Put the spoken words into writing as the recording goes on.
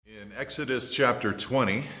In Exodus chapter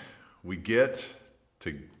 20, we get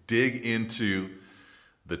to dig into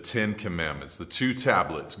the Ten Commandments, the two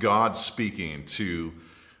tablets, God speaking to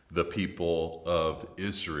the people of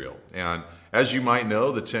Israel. And as you might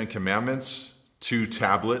know, the Ten Commandments, two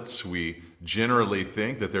tablets, we generally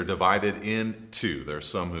think that they're divided in two. There are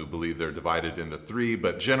some who believe they're divided into three,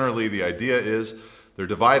 but generally the idea is they're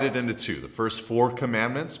divided into two. The first four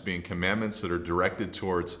commandments being commandments that are directed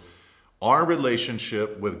towards our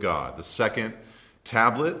relationship with God. The second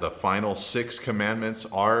tablet, the final six commandments,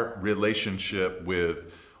 our relationship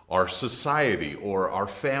with our society or our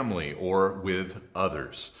family or with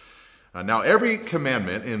others. Now, every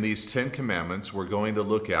commandment in these 10 commandments we're going to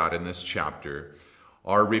look at in this chapter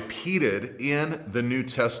are repeated in the New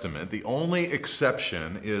Testament. The only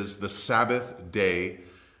exception is the Sabbath day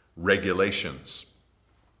regulations.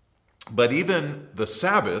 But even the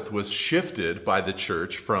Sabbath was shifted by the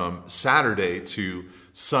church from Saturday to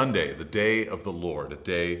Sunday, the day of the Lord, a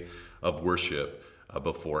day of worship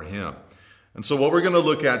before Him. And so what we're going to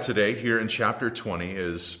look at today here in chapter 20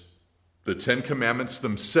 is the Ten Commandments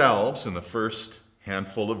themselves in the first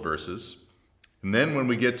handful of verses. And then when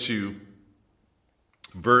we get to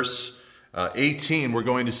verse 18, we're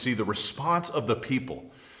going to see the response of the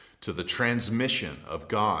people to the transmission of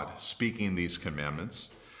God speaking these commandments.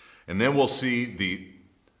 And then we'll see the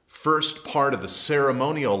first part of the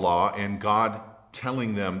ceremonial law and God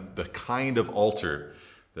telling them the kind of altar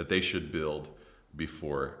that they should build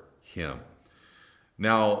before Him.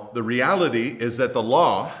 Now, the reality is that the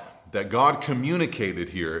law that God communicated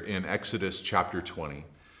here in Exodus chapter 20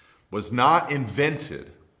 was not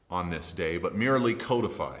invented on this day, but merely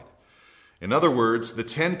codified. In other words, the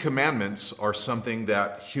Ten Commandments are something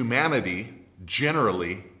that humanity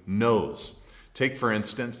generally knows. Take, for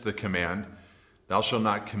instance, the command, thou shalt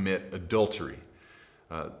not commit adultery.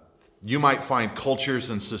 You might find cultures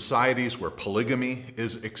and societies where polygamy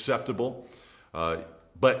is acceptable,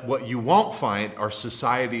 but what you won't find are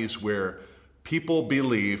societies where people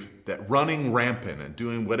believe that running rampant and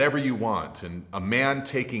doing whatever you want, and a man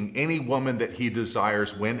taking any woman that he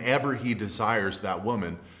desires whenever he desires that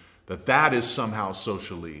woman, that is somehow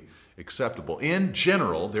socially acceptable. In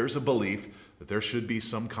general, there's a belief that there should be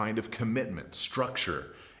some kind of commitment,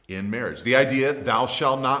 structure in marriage. The idea, thou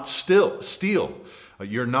shalt not steal.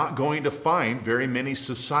 You're not going to find very many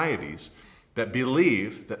societies that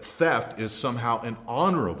believe that theft is somehow an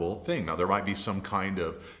honorable thing. Now, there might be some kind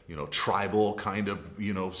of, tribal kind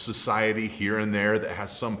of, society here and there that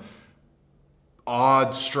has some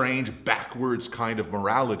odd, strange, backwards kind of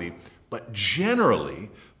morality. But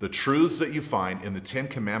generally, the truths that you find in the Ten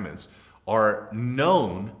Commandments are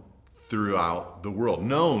known throughout the world,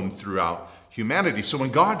 known throughout humanity. So when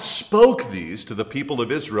God spoke these to the people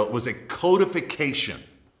of Israel, it was a codification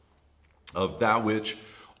of that which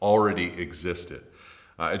already existed.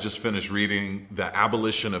 I just finished reading The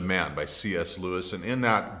Abolition of Man by C.S. Lewis, and in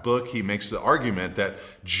that book he makes the argument that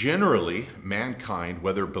generally mankind,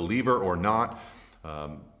 whether believer or not,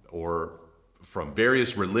 or from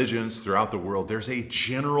various religions throughout the world, there's a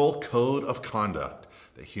general code of conduct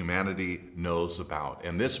that humanity knows about.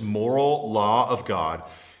 And this moral law of God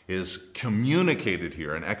is communicated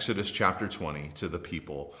here in Exodus chapter 20 to the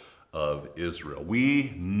people of Israel.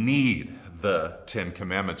 We need the Ten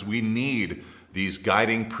Commandments. We need these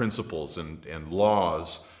guiding principles and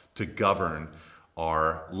laws to govern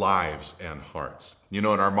our lives and hearts. In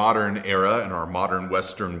our modern era, in our modern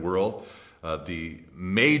Western world, the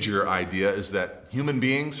major idea is that human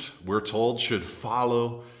beings, we're told, should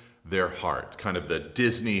follow their heart, kind of the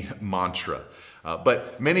Disney mantra.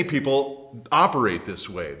 But many people operate this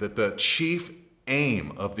way, that the chief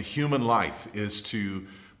aim of the human life is to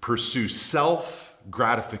pursue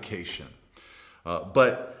self-gratification.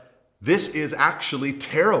 But this is actually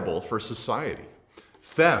terrible for society.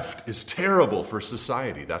 Theft is terrible for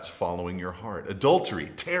society. That's following your heart.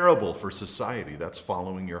 Adultery, terrible for society. That's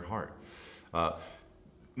following your heart.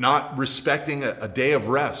 Not respecting a day of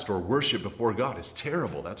rest or worship before God is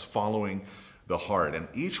terrible. That's following the heart. And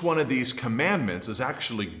each one of these commandments is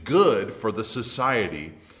actually good for the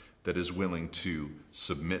society that is willing to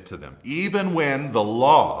submit to them. Even when the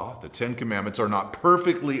law, the Ten Commandments, are not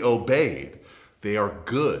perfectly obeyed, they are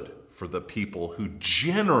good for the people who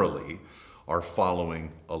generally are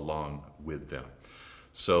following along with them.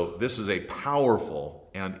 So this is a powerful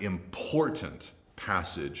and important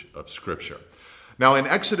passage of Scripture. Now, in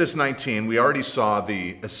Exodus 19, we already saw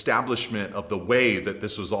the establishment of the way that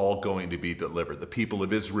this was all going to be delivered. The people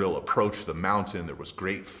of Israel approached the mountain. There was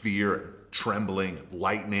great fear and trembling and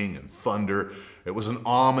lightning and thunder. It was an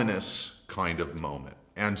ominous kind of moment.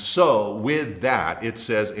 And so, with that, it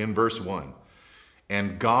says in verse 1,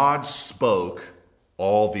 And God spoke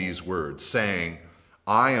all these words, saying,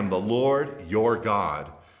 I am the Lord your God,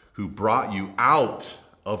 who brought you out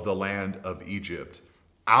of the land of Egypt,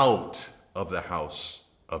 out of the house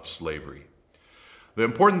of slavery. The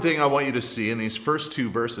important thing I want you to see in these first two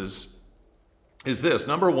verses is this.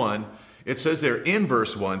 Number one, it says there in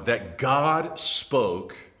verse 1 that God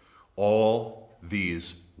spoke all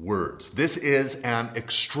these words. This is an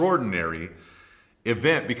extraordinary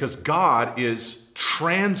event because God is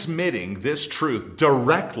transmitting this truth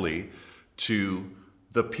directly to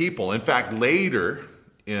the people. In fact, later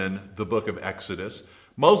in the book of Exodus,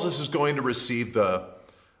 Moses is going to receive the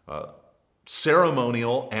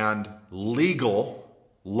ceremonial and legal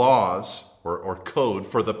laws or code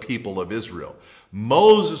for the people of Israel.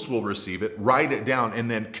 Moses will receive it, write it down,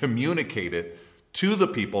 and then communicate it to the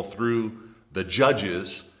people through the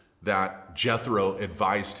judges that Jethro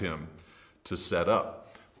advised him to set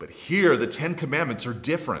up. But here, the Ten Commandments are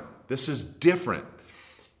different. This is different.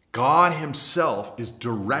 God himself is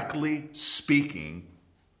directly speaking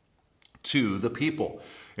to the people.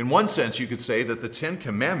 In one sense, you could say that the Ten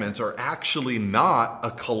Commandments are actually not a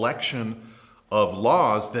collection of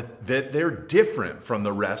laws, that they're different from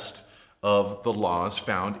the rest of the laws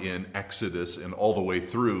found in Exodus and all the way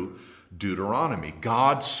through Deuteronomy.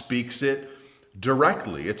 God speaks it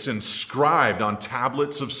directly. It's inscribed on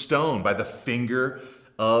tablets of stone by the finger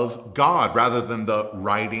of God rather than the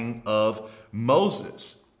writing of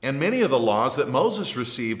Moses. And many of the laws that Moses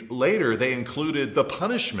received later, they included the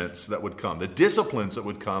punishments that would come, the disciplines that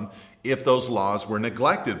would come if those laws were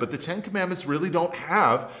neglected. But the Ten Commandments really don't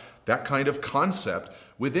have that kind of concept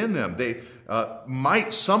within them. They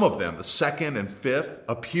might, some of them, the second and fifth,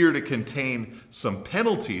 appear to contain some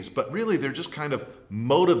penalties, but really they're just kind of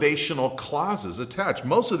motivational clauses attached.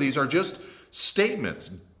 Most of these are just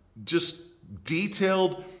statements, just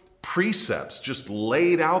detailed precepts, just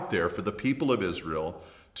laid out there for the people of Israel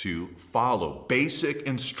to follow, basic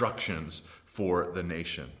instructions for the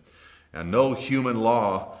nation. And no human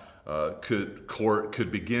law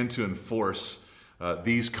could begin to enforce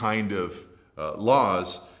these kind of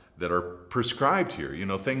laws that are prescribed here. You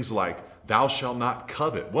know, things like thou shalt not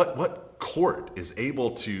covet. What court is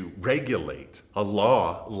able to regulate a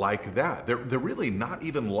law like that? They're really not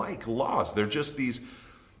even like laws. They're just these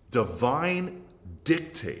divine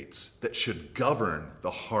dictates that should govern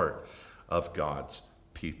the heart of God's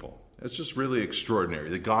people. It's just really extraordinary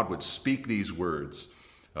that God would speak these words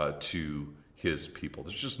to his people.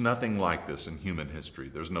 There's just nothing like this in human history.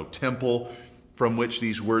 There's no temple from which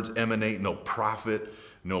these words emanate, no prophet,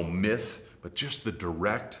 no myth, but just the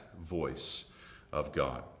direct voice of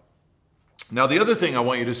God. Now, the other thing I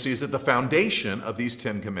want you to see is that the foundation of these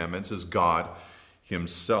Ten Commandments is God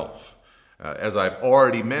himself. As I've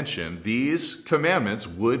already mentioned, these commandments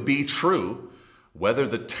would be true whether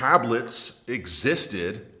the tablets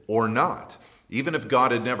existed or not. Even if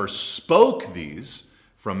God had never spoke these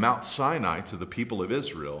from Mount Sinai to the people of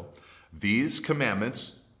Israel, these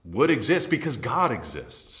commandments would exist because God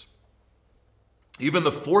exists. Even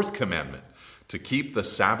the fourth commandment, to keep the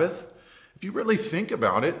Sabbath, if you really think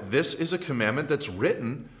about it, this is a commandment that's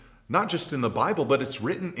written not just in the Bible, but it's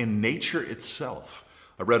written in nature itself.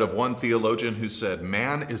 I read of one theologian who said,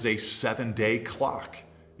 man is a 7-day clock.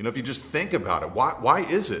 You know, if you just think about it, why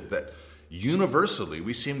is it that universally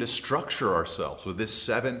we seem to structure ourselves with this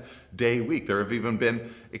 7-day week? There have even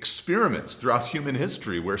been experiments throughout human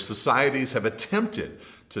history where societies have attempted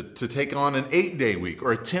to take on an 8-day week,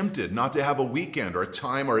 or attempted not to have a weekend or a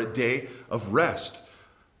time or a day of rest.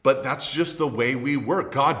 But that's just the way we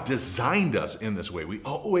work. God designed us in this way. We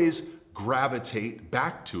always gravitate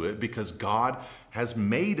back to it because God has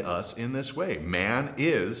made us in this way. Man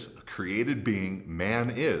is a created being.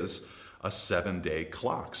 Man is a 7-day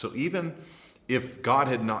clock. So even if God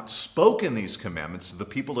had not spoken these commandments to the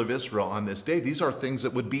people of Israel on this day, these are things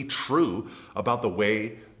that would be true about the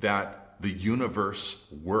way that the universe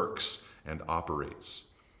works and operates.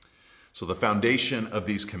 So the foundation of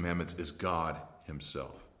these commandments is God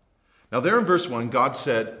himself. Now there in verse 1, God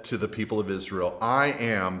said to the people of Israel, I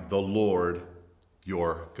am the Lord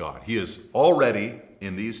your God. He is already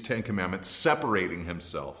in these 10 commandments separating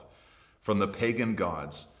himself from the pagan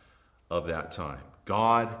gods of that time.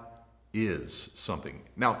 God is something.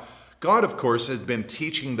 Now, God, of course, has been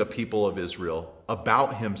teaching the people of Israel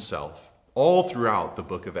about himself all throughout the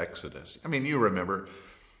book of Exodus. I mean, you remember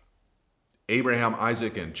Abraham,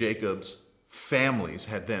 Isaac, and Jacob's families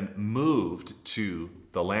had then moved to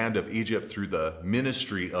the land of Egypt through the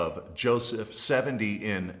ministry of Joseph, 70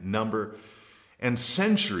 in number, and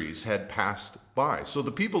centuries had passed by. So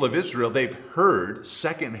the people of Israel, they've heard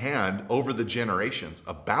secondhand over the generations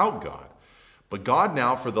about God, But God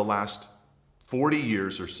now, for the last 40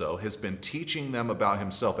 years or so, has been teaching them about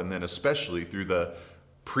himself, and then especially through the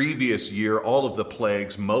previous year, all of the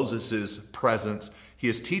plagues, Moses' presence, he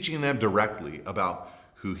is teaching them directly about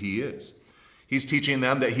who he is. He's teaching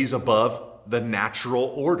them that he's above the natural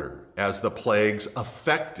order as the plagues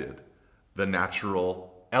affected the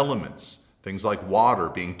natural elements. Things like water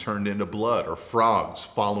being turned into blood or frogs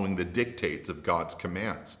following the dictates of God's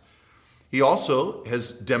commands. He also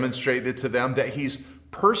has demonstrated to them that he's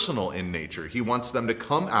personal in nature. He wants them to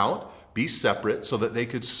come out, be separate, so that they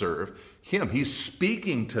could serve him. He's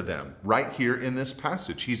speaking to them right here in this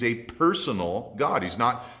passage. He's a personal God. He's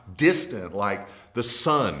not distant like the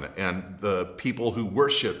sun and the people who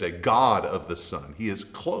worshiped a god of the sun. He is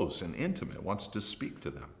close and intimate, wants to speak to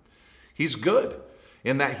them. He's good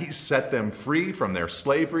in that he's set them free from their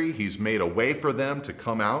slavery. He's made a way for them to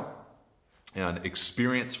come out and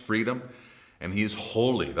experience freedom. And he's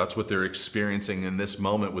holy. That's what they're experiencing in this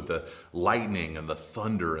moment with the lightning and the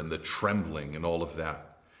thunder and the trembling and all of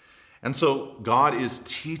that. And so God is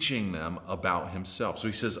teaching them about himself. So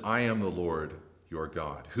he says, I am the Lord your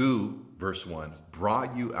God, who, verse 1,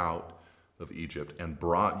 brought you out of Egypt and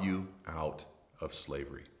brought you out of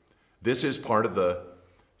slavery. This is part of the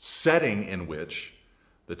setting in which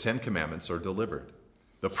the Ten Commandments are delivered.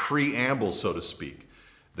 The preamble, so to speak.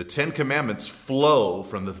 The Ten Commandments flow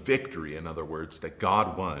from the victory, in other words, that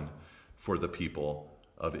God won for the people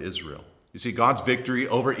of Israel. You see, God's victory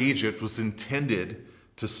over Egypt was intended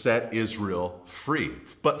to set Israel free.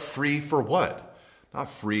 But free for what? Not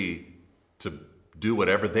free to do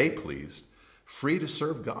whatever they pleased. Free to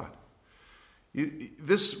serve God.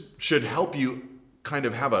 This should help you kind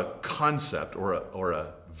of have a concept or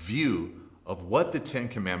a view of what the Ten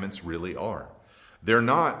Commandments really are. They're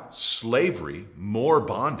not slavery, more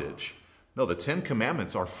bondage. No, the Ten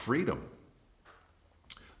Commandments are freedom.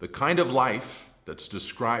 The kind of life that's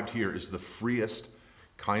described here is the freest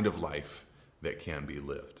kind of life that can be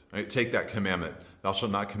lived. Right? Take that commandment, thou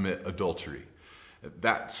shalt not commit adultery.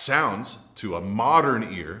 That sounds to a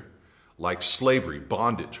modern ear like slavery,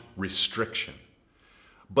 bondage, restriction.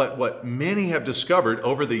 But what many have discovered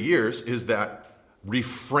over the years is that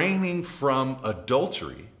refraining from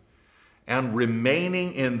adultery and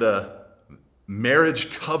remaining in the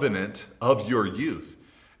marriage covenant of your youth,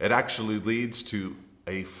 it actually leads to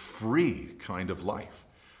a free kind of life.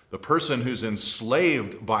 The person who's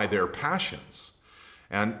enslaved by their passions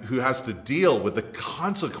and who has to deal with the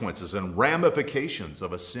consequences and ramifications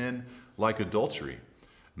of a sin like adultery.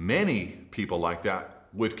 Many people like that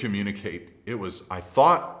would communicate, I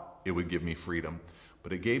thought it would give me freedom,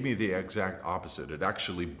 but it gave me the exact opposite. It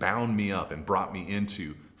actually bound me up and brought me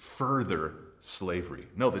into further slavery.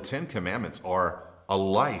 No, the Ten Commandments are a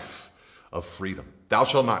life of freedom. Thou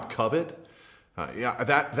shalt not covet.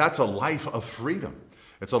 That's a life of freedom.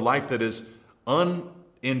 It's a life that is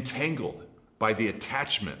unentangled by the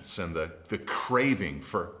attachments and the craving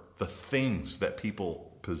for the things that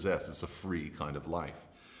people possess. It's a free kind of life.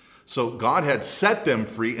 So God had set them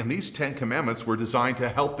free, and these Ten Commandments were designed to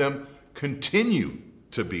help them continue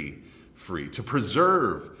to be free, to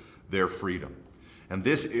preserve their freedom. And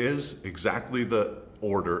this is exactly the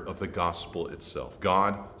order of the gospel itself.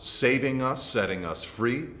 God saving us, setting us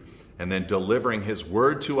free, and then delivering his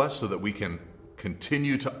word to us so that we can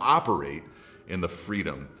continue to operate in the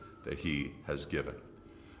freedom that he has given.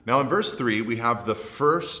 Now in verse 3, we have the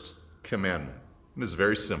first commandment. It is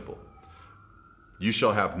very simple. You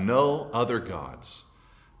shall have no other gods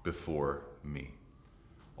before me.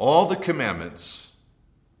 All the commandments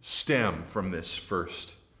stem from this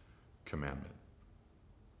first commandment.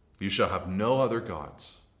 You shall have no other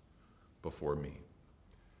gods before me.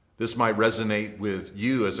 This might resonate with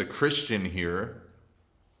you as a Christian here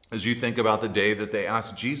as you think about the day that they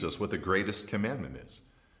asked Jesus what the greatest commandment is.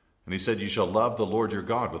 And he said, you shall love the Lord your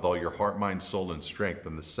God with all your heart, mind, soul, and strength.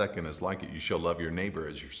 And the second is like it, you shall love your neighbor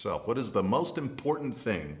as yourself. What is the most important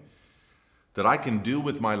thing that I can do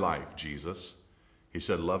with my life, Jesus? He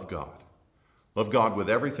said, love God. Love God with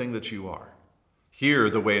everything that you are.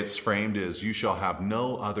 Here, the way it's framed is, you shall have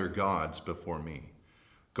no other gods before me.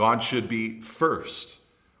 God should be first.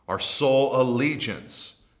 Our sole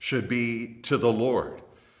allegiance should be to the Lord.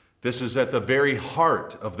 This is at the very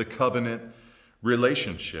heart of the covenant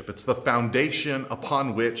relationship. It's the foundation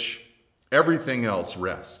upon which everything else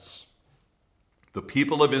rests. The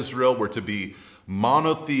people of Israel were to be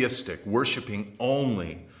monotheistic, worshiping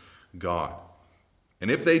only God.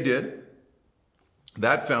 And if they did,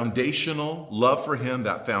 that foundational love for him,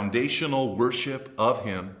 that foundational worship of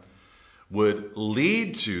him would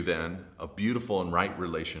lead to then a beautiful and right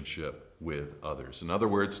relationship with others. In other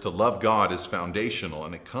words, to love God is foundational,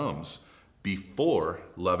 and it comes before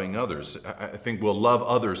loving others. I think we'll love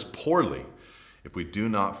others poorly if we do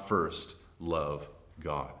not first love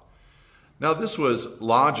God. Now, this was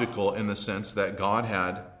logical in the sense that God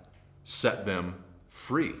had set them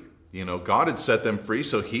free. God had set them free,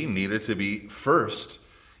 so he needed to be first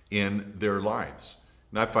in their lives.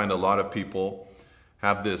 And I find a lot of people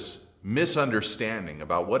have this misunderstanding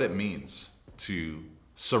about what it means to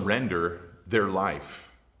surrender their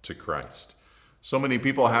life to Christ. So many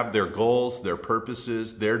people have their goals, their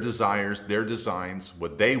purposes, their desires, their designs,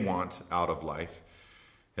 what they want out of life.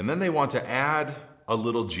 And then they want to add a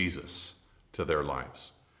little Jesus to their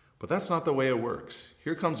lives. But that's not the way it works.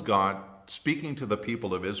 Here comes God speaking to the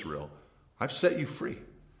people of Israel. I've set you free,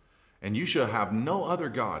 and you shall have no other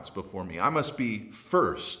gods before me. I must be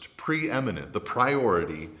first, preeminent, the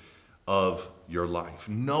priority of your life.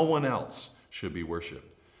 No one else should be worshiped.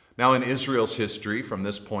 Now, in Israel's history, from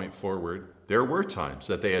this point forward, there were times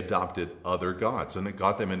that they adopted other gods, and it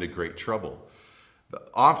got them into great trouble.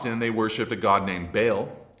 Often they worshiped a god named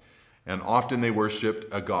Baal, and often they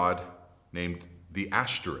worshiped a god named the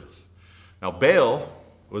Ashtoreth. Now, Baal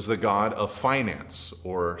was the god of finance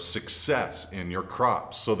or success in your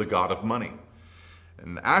crops, so the god of money.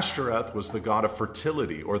 And Ashtoreth was the god of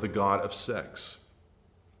fertility or the god of sex.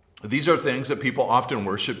 These are things that people often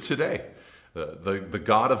worship today. The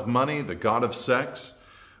god of money, the god of sex.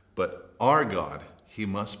 But our God, he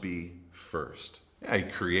must be first. Yeah, he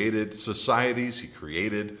created societies. He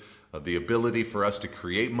created the ability for us to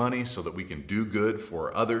create money so that we can do good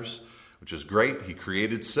for others, which is great. He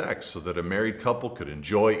created sex so that a married couple could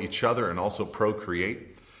enjoy each other and also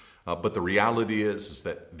procreate. But the reality is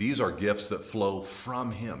that these are gifts that flow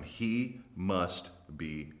from him. He must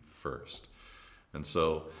be first. And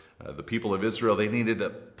so the people of Israel, they needed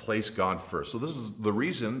to place God first. So this is the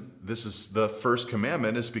reason this is the first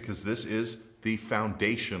commandment, is because this is the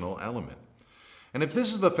foundational element. And if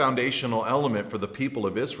this is the foundational element for the people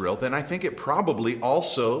of Israel, then I think it probably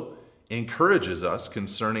also encourages us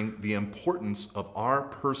concerning the importance of our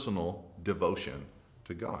personal devotion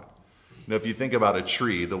to God. Now, if you think about a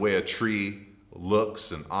tree, the way a tree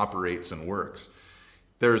looks and operates and works,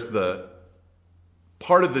 there's the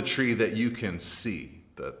part of the tree that you can see,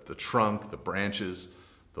 the trunk, the branches,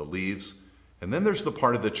 the leaves. And then there's the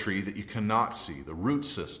part of the tree that you cannot see, the root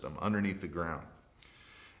system underneath the ground.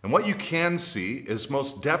 And what you can see is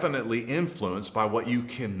most definitely influenced by what you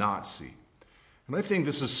cannot see. And I think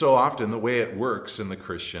this is so often the way it works in the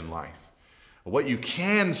Christian life. What you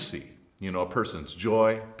can see, a person's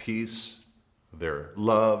joy, peace, their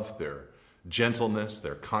love, their gentleness,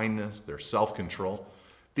 their kindness, their self-control.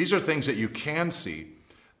 These are things that you can see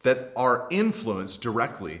that are influenced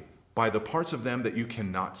directly by the parts of them that you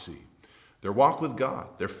cannot see. Their walk with God,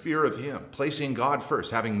 their fear of him, placing God first,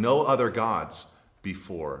 having no other gods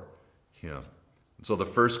before him. And so the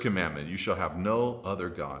first commandment, you shall have no other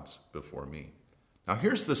gods before me. Now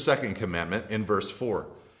here's the second commandment in verse 4.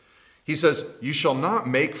 He says, you shall not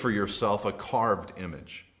make for yourself a carved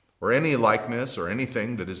image, or any likeness, or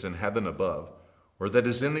anything that is in heaven above, or that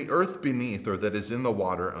is in the earth beneath, or that is in the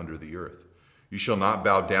water under the earth. You shall not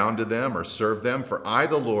bow down to them or serve them, for I,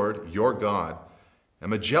 the Lord, your God,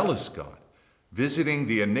 am a jealous God, visiting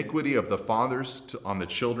the iniquity of the fathers on the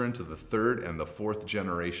children to the third and the fourth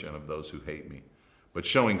generation of those who hate me, but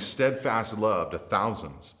showing steadfast love to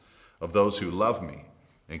thousands of those who love me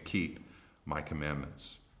and keep my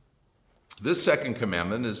commandments. This second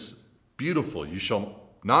commandment is beautiful. You shall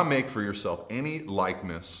not make for yourself any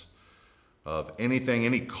likeness of anything,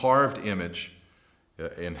 any carved image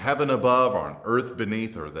in heaven above or on earth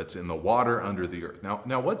beneath, or that's in the water under the earth.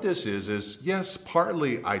 Now what this is yes,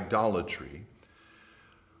 partly idolatry.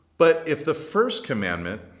 But if the first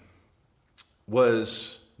commandment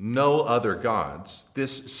was no other gods,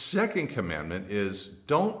 this second commandment is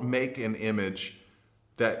don't make an image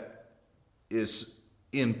that is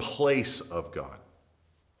in place of God.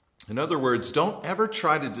 In other words, don't ever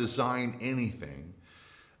try to design anything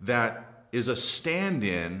that is a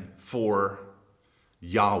stand-in for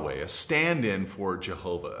Yahweh, a stand-in for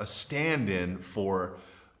Jehovah, a stand-in for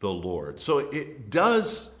the Lord. So it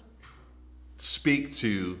does speak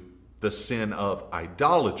to the sin of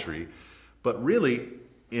idolatry, but really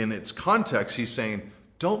in its context, he's saying,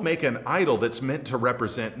 don't make an idol that's meant to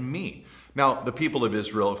represent me. Now, the people of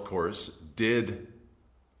Israel, of course, did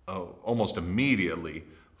almost immediately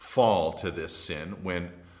fall to this sin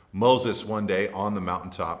when Moses one day on the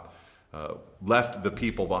mountaintop left the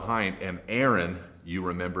people behind, and Aaron, you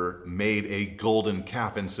remember, made a golden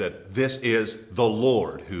calf and said, this is the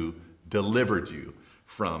Lord who delivered you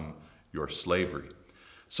from your slavery.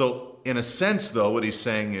 So in a sense, though, what he's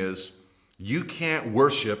saying is, You can't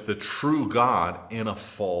worship the true God in a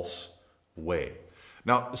false way.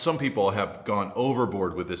 Now, some people have gone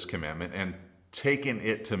overboard with this commandment and taken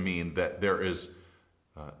it to mean that there is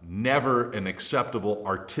never an acceptable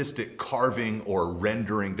artistic carving or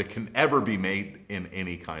rendering that can ever be made in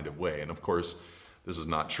any kind of way. And of course, this is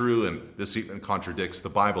not true, and this even contradicts the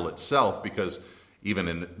Bible itself, because even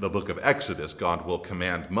in the book of Exodus, God will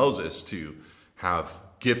command Moses to have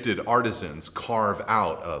gifted artisans carve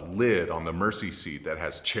out a lid on the mercy seat that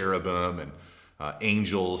has cherubim and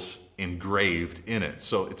angels engraved in it.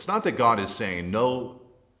 So it's not that God is saying no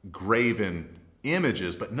graven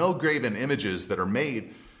images, but no graven images that are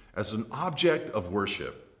made as an object of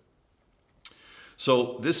worship.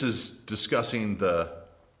 So this is discussing the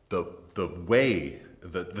way,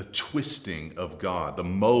 the twisting of God, the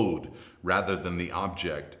mode rather than the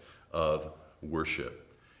object of worship.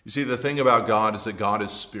 You see, the thing about God is that God is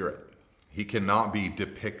spirit. He cannot be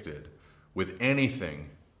depicted with anything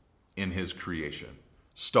in his creation.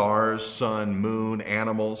 Stars, sun, moon,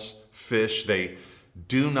 animals, fish, they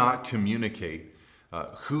do not communicate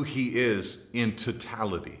who he is in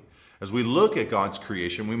totality. As we look at God's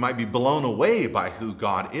creation, we might be blown away by who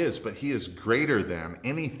God is, but he is greater than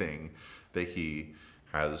anything that he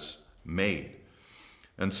has made.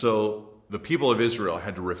 And so the people of Israel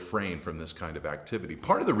had to refrain from this kind of activity.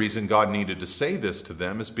 Part of the reason God needed to say this to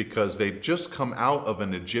them is because they'd just come out of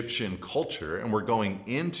an Egyptian culture and were going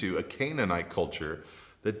into a Canaanite culture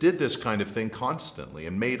that did this kind of thing constantly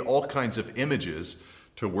and made all kinds of images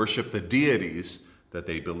to worship the deities that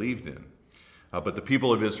they believed in. But the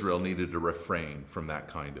people of Israel needed to refrain from that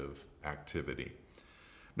kind of activity.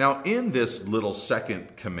 Now, in this little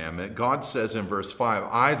second commandment, God says in verse 5,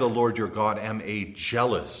 I, the Lord your God, am a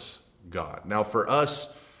jealous God. Now, for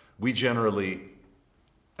us, we generally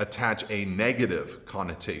attach a negative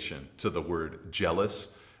connotation to the word jealous.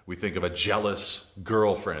 We think of a jealous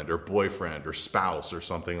girlfriend or boyfriend or spouse or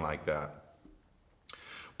something like that.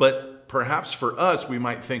 But perhaps for us, we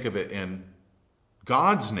might think of it in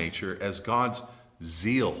God's nature as God's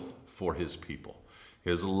zeal for his people,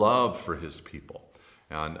 his love for his people.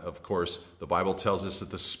 And of course, the Bible tells us that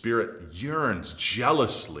the Spirit yearns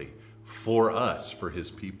jealously for us, for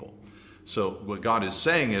his people. So what God is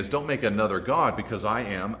saying is, don't make another God, because I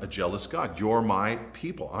am a jealous God. You're my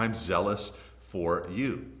people. I'm zealous for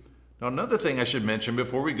you. Now, another thing I should mention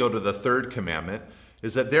before we go to the third commandment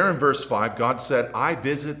is that there in verse 5, God said, I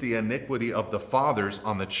visit the iniquity of the fathers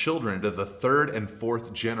on the children to the third and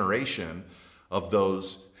fourth generation of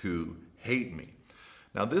those who hate me.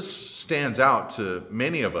 Now, this stands out to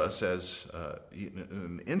many of us as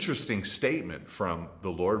an interesting statement from the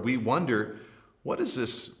Lord. We wonder, what does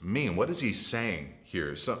this mean? What is he saying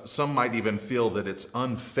here? Some might even feel that it's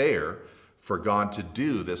unfair for God to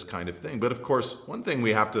do this kind of thing. But of course, one thing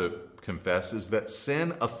we have to confess is that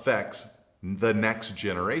sin affects the next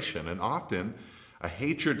generation. And often, a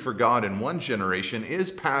hatred for God in one generation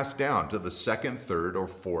is passed down to the second, third, or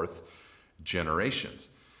fourth generations.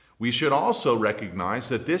 We should also recognize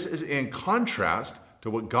that this is in contrast to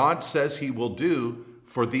what God says he will do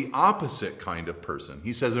for the opposite kind of person.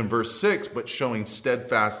 He says in verse 6, but showing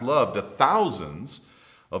steadfast love to thousands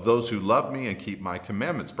of those who love me and keep my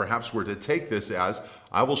commandments. Perhaps we're to take this as,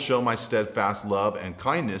 I will show my steadfast love and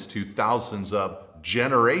kindness to thousands of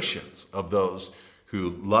generations of those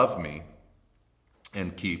who love me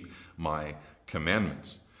and keep my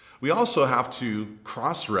commandments. We also have to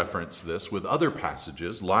cross-reference this with other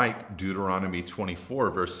passages like Deuteronomy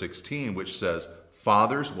 24, verse 16, which says,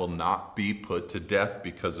 fathers will not be put to death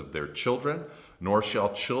because of their children, nor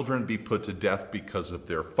shall children be put to death because of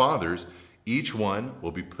their fathers. Each one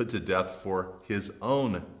will be put to death for his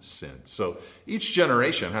own sin. So each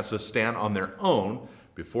generation has to stand on their own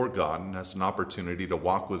before God and has an opportunity to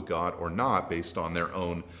walk with God or not based on their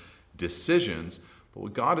own decisions. But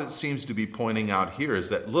what God seems to be pointing out here is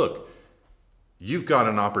that, look, you've got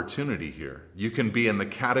an opportunity here. You can be in the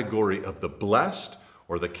category of the blessed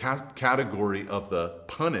or the category of the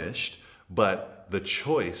punished, but the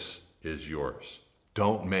choice is yours.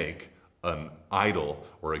 Don't make an idol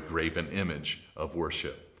or a graven image of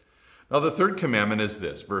worship. Now, the third commandment is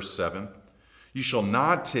this, verse 7. You shall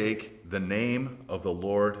not take the name of the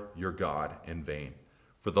Lord your God in vain,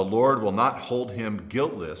 for the Lord will not hold him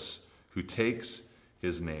guiltless who takes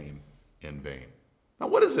his name in vain. Now,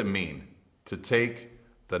 what does it mean to take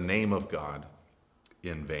the name of God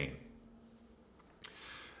in vain?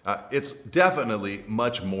 It's definitely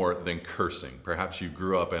much more than cursing. Perhaps you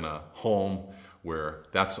grew up in a home where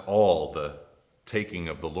that's all the taking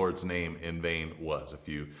of the Lord's name in vain was.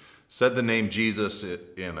 If you said the name Jesus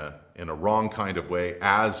in a wrong kind of way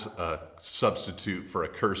as a substitute for a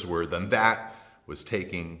curse word, then that was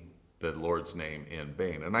taking the Lord's name in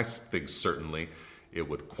vain. And I think certainly it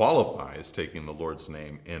would qualify as taking the Lord's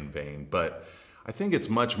name in vain, but I think it's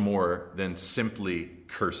much more than simply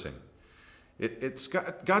cursing. It's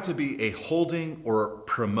got to be a holding or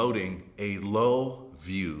promoting a low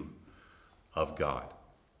view of God.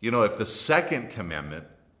 You know, if the second commandment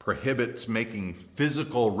prohibits making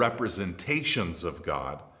physical representations of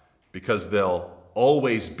God because they'll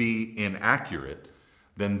always be inaccurate,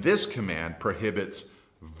 then this command prohibits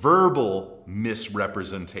verbal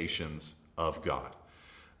misrepresentations of God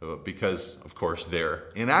because, of course, they're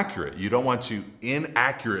inaccurate. You don't want to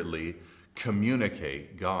inaccurately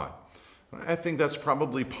communicate God. I think that's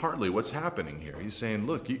probably partly what's happening here. He's saying,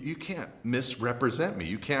 look, you can't misrepresent me.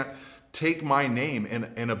 You can't take my name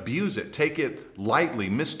and abuse it, take it lightly,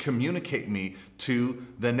 miscommunicate me to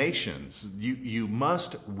the nations. You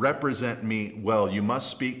must represent me well. You must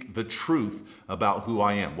speak the truth about who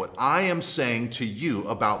I am. What I am saying to you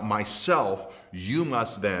about myself, you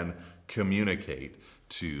must then communicate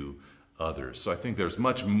to others. So I think there's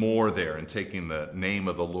much more there in taking the name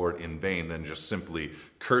of the Lord in vain than just simply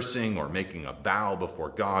cursing or making a vow before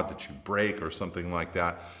God that you break or something like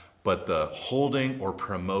that, but the holding or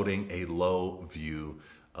promoting a low view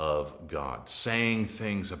of God, saying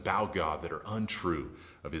things about God that are untrue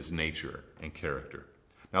of his nature and character.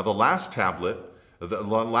 Now the last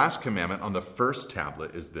commandment on the first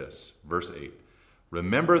tablet is this, verse 8.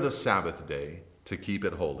 Remember the Sabbath day to keep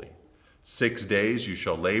it holy. 6 days you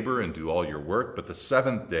shall labor and do all your work, but the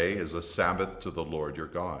seventh day is a Sabbath to the Lord your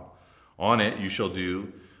God. On it you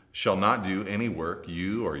shall not do any work,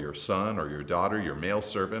 you or your son or your daughter, your male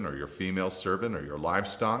servant or your female servant or your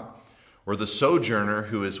livestock, or the sojourner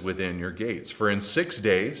who is within your gates. For in 6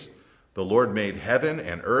 days the Lord made heaven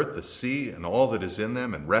and earth, the sea, and all that is in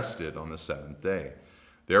them, and rested on the seventh day.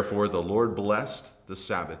 Therefore the Lord blessed the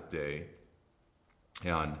Sabbath day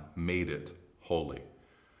and made it holy.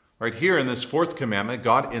 Right here in this fourth commandment,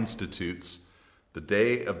 God institutes the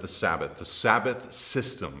day of the Sabbath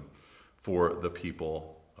system for the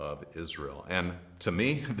people of Israel. And to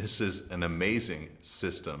me, this is an amazing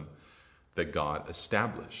system that God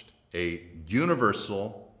established. A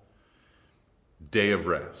universal day of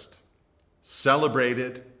rest,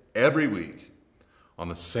 celebrated every week on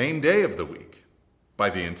the same day of the week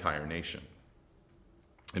by the entire nation.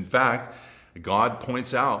 In fact, God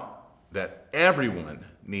points out that everyone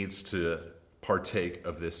needs to partake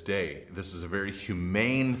of this day. This is a very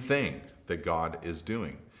humane thing that God is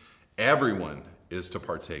doing. Everyone is to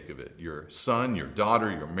partake of it. Your son, your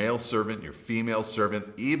daughter, your male servant, your female servant,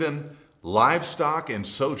 even livestock and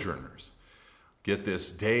sojourners get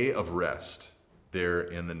this day of rest there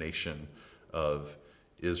in the nation of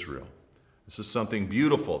Israel. This is something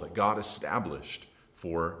beautiful that God established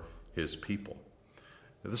for his people.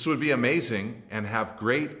 This would be amazing and have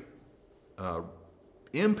great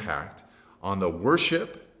impact on the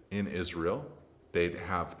worship in Israel. They'd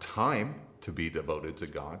have time to be devoted to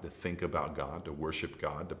God, to think about God, to worship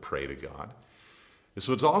God, to pray to God. This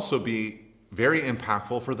would also be very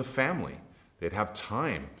impactful for the family. They'd have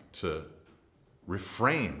time to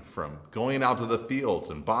refrain from going out to the fields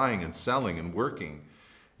and buying and selling and working,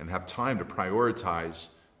 and have time to prioritize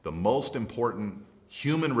the most important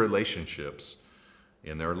human relationships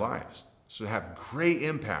in their lives. So to have great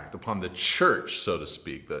impact upon the church, so to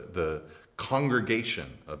speak, the congregation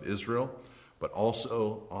of Israel, but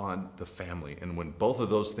also on the family. And when both of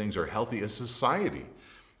those things are healthy, a society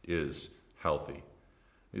is healthy.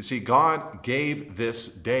 You see, God gave this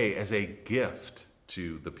day as a gift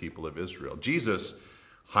to the people of Israel. Jesus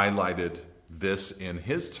highlighted this in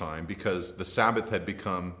his time because the Sabbath had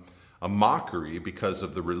become a mockery because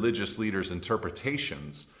of the religious leaders'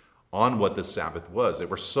 interpretations on what the Sabbath was. They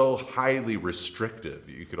were so highly restrictive.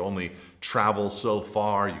 You could only travel so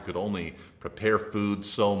far, you could only prepare food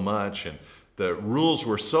so much, and the rules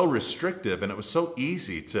were so restrictive, and it was so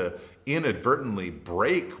easy to inadvertently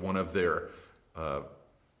break one of their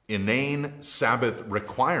inane Sabbath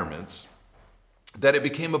requirements that it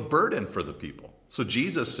became a burden for the people. So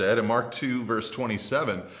Jesus said in Mark 2, verse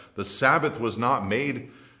 27, the Sabbath was not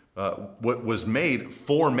made, what was made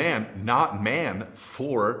for man, not man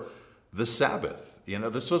for the Sabbath. You know,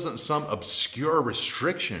 this wasn't some obscure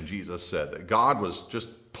restriction, Jesus said, that God was just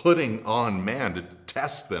putting on man to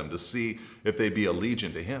test them, to see if they'd be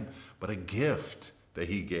allegiant to him, but a gift that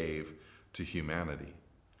he gave to humanity.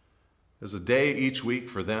 There's a day each week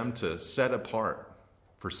for them to set apart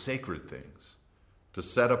for sacred things, to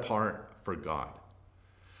set apart for God.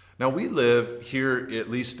 Now we live here, at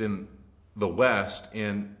least in the West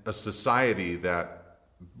in a society that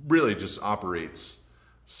really just operates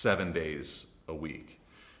 7 days a week.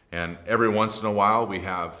 And every once in a while, we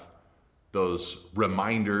have those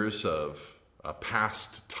reminders of a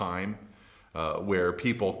past time where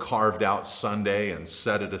people carved out Sunday and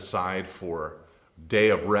set it aside for day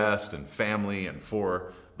of rest and family and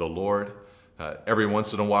for the Lord. Every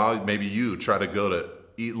once in a while, maybe you try to go to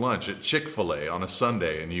eat lunch at Chick-fil-A on a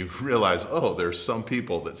Sunday and you realize, oh, there's some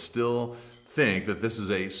people that still think that this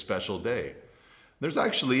is a special day. There's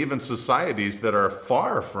actually even societies that are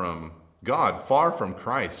far from God, far from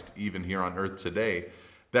Christ, even here on earth today,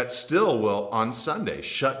 that still will on Sunday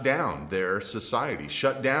shut down their society,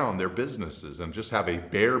 shut down their businesses, and just have a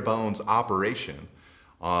bare bones operation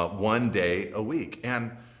 1 day a week.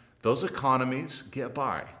 And those economies get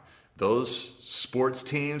by. Those sports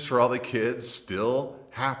teams for all the kids still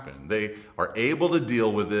happen. They are able to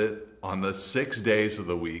deal with it on the 6 days of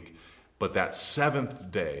the week, but that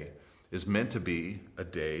seventh day is meant to be a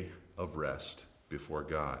day of rest before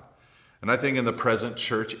God. And I think in the present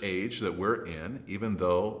church age that we're in, even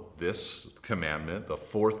though this commandment, the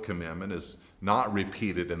fourth commandment, is not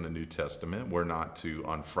repeated in the New Testament, we're not to,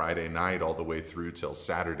 on Friday night all the way through till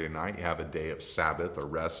Saturday night, have a day of Sabbath or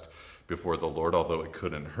rest before the Lord, although it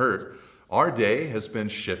couldn't hurt. Our day has been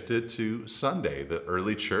shifted to Sunday. The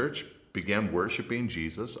early church began worshiping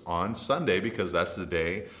Jesus on Sunday because that's the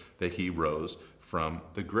day that he rose from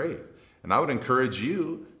the grave. And I would encourage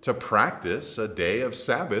you to practice a day of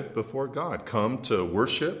Sabbath before God. Come to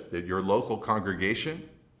worship at your local congregation,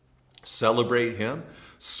 celebrate him,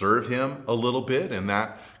 serve him a little bit in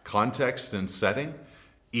that context and setting,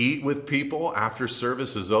 eat with people after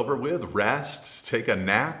service is over with, rest, take a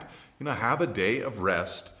nap, have a day of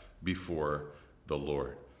rest before the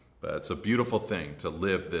Lord. But it's a beautiful thing to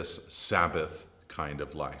live this Sabbath kind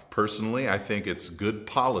of life. Personally, I think it's good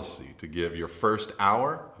policy to give your first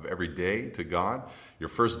hour of every day to God, your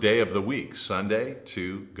first day of the week, Sunday,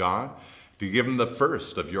 to God, to give him the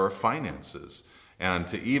first of your finances, and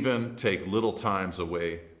to even take little times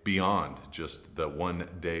away beyond just the 1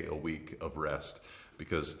 day a week of rest,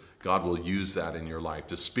 because God will use that in your life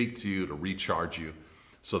to speak to you, to recharge you.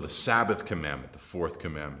 So the Sabbath commandment, the fourth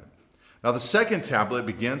commandment. Now the second tablet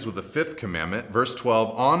begins with the fifth commandment, verse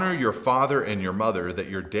 12, honor your father and your mother, that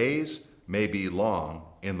your days may be long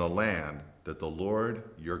in the land that the Lord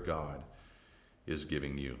your God is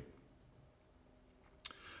giving you.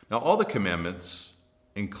 Now all the commandments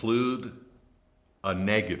include a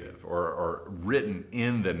negative or written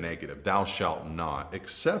in the negative, thou shalt not,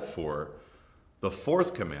 except for the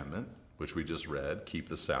fourth commandment, which we just read, keep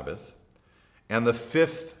the Sabbath, and the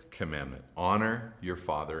fifth commandment, honor your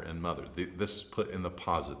father and mother. This is put in the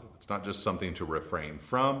positive. It's not just something to refrain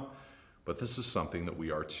from, but this is something that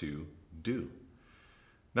we are to do.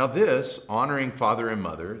 Now this, honoring father and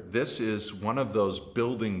mother, this is one of those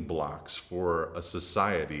building blocks for a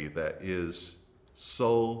society that is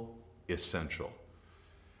so essential.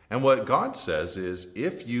 And what God says is,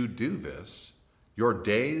 if you do this, your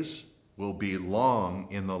days will be long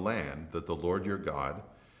in the land that the Lord your God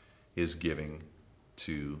is giving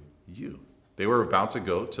to you. They were about to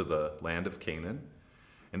go to the land of Canaan.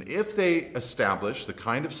 And if they established the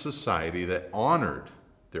kind of society that honored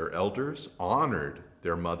their elders, honored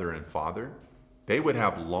their mother and father, they would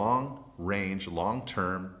have long-range,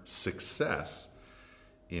 long-term success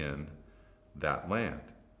in that land.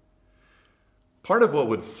 Part of what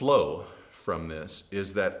would flow from this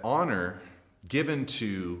is that honor given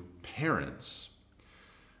to parents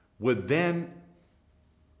would then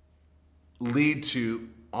lead to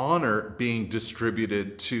honor being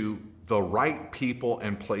distributed to the right people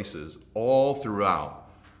and places all throughout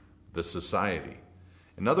the society.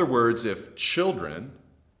 In other words, if children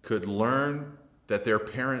could learn that their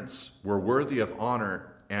parents were worthy of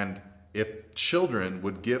honor, and if children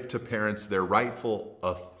would give to parents their rightful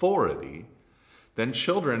authority, then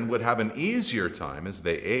children would have an easier time as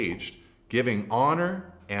they aged giving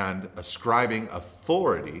honor and ascribing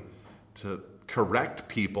authority to correct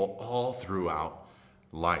people all throughout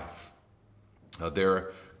life.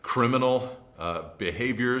 Their criminal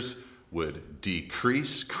behaviors would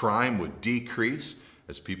decrease, crime would decrease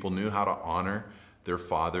as people knew how to honor their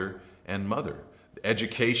father and mother.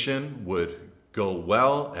 Education would go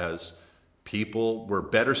well as people were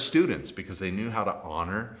better students because they knew how to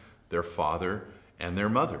honor their father and their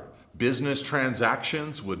mother. Business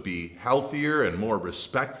transactions would be healthier and more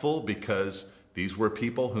respectful because these were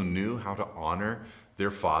people who knew how to honor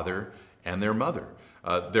their father and their mother.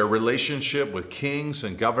 Their relationship with kings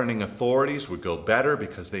and governing authorities would go better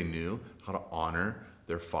because they knew how to honor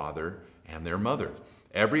their father and their mother.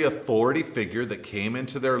 Every authority figure that came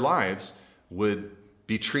into their lives would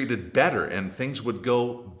be treated better and things would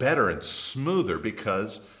go better and smoother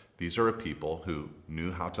because these are a people who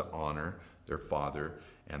knew how to honor their father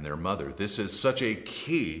and their mother. This is such a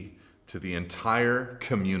key to the entire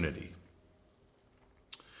community.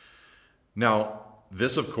 Now,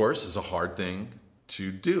 this, of course, is a hard thing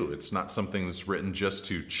to do. It's not something that's written just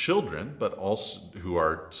to children, but also who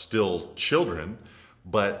are still children,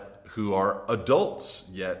 but who are adults,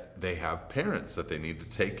 yet they have parents that they need to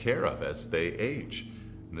take care of as they age.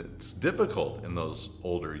 And it's difficult in those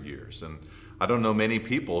older years. And I don't know many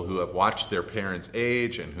people who have watched their parents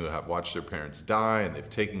age and who have watched their parents die and they've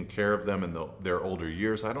taken care of them in their older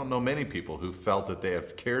years. I don't know many people who felt that they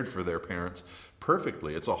have cared for their parents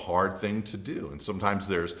perfectly. It's a hard thing to do. And sometimes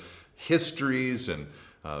there's histories and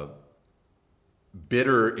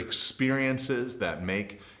bitter experiences that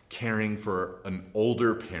make caring for an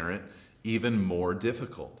older parent even more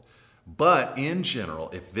difficult. But in general,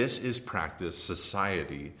 if this is practiced,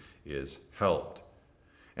 society is helped.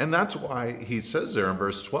 And that's why he says there in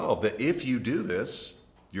verse 12 that if you do this,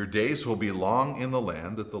 your days will be long in the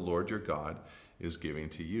land that the Lord your God is giving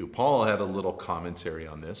to you. Paul had a little commentary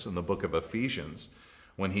on this in the book of Ephesians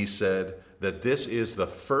when he said that this is the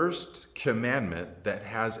first commandment that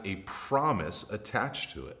has a promise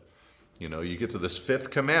attached to it. You know, you get to this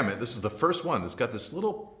fifth commandment. This is the first one that's got this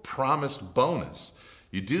little promised bonus.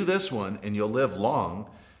 You do this one and you'll live long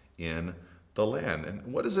in the land.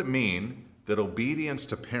 And what does it mean that obedience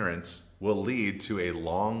to parents will lead to a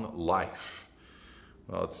long life?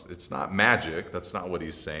 Well, it's not magic. That's not what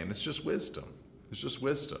he's saying. It's just wisdom. It's just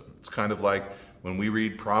wisdom. It's kind of like when we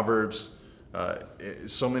read Proverbs,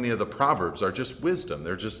 so many of the Proverbs are just wisdom.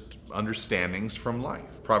 They're just understandings from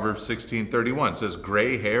life. Proverbs 16:31 says,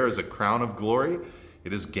 "Gray hair is a crown of glory.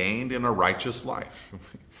 It is gained in a righteous life."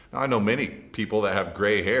 Now, I know many people that have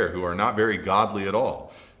gray hair who are not very godly at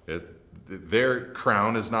all. Their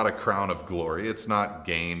crown is not a crown of glory. It's not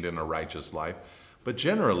gained in a righteous life. But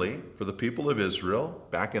generally, for the people of Israel,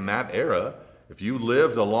 back in that era, if you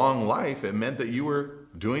lived a long life, it meant that you were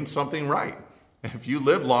doing something right. If you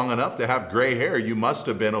lived long enough to have gray hair, you must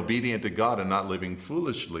have been obedient to God and not living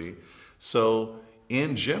foolishly. So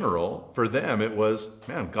in general, for them, it was,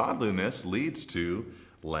 godliness leads to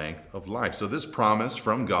length of life. So this promise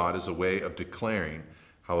from God is a way of declaring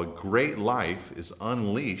how a great life is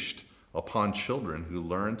unleashed upon children who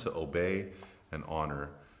learn to obey and honor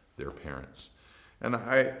their parents. And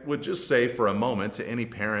I would just say for a moment to any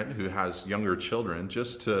parent who has younger children,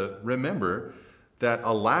 just to remember that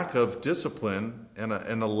a lack of discipline and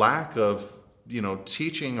a lack of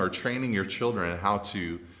teaching or training your children how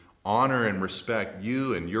to honor and respect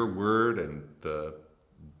you and your word and the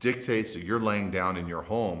dictates that you're laying down in your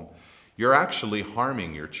home, you're actually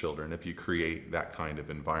harming your children if you create that kind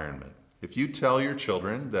of environment. If you tell your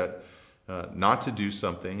children that not to do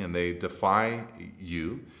something and they defy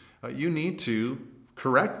you, you need to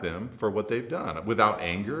correct them for what they've done without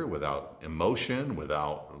anger, without emotion,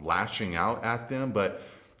 without lashing out at them. But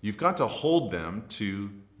you've got to hold them to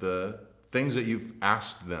the things that you've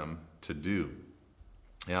asked them to do.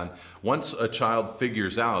 And once a child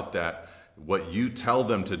figures out that what you tell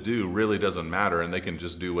them to do really doesn't matter and they can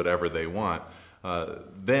just do whatever they want,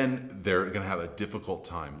 then they're going to have a difficult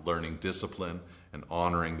time learning discipline and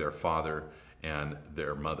honoring their father and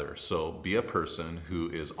their mother. So be a person who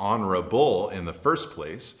is honorable in the first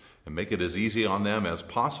place and make it as easy on them as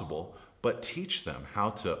possible, but teach them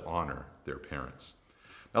how to honor their parents.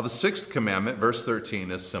 Now the sixth commandment, verse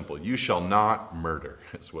 13, is simple. You shall not murder,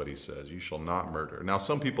 is what he says. You shall not murder. Now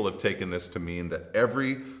some people have taken this to mean that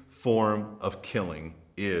every form of killing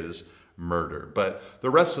is murder. But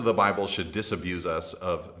the rest of the Bible should disabuse us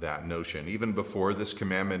of that notion. Even before this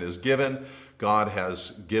commandment is given, God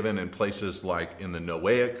has given in places like in the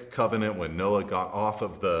Noahic covenant, when Noah got off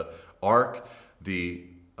of the ark, the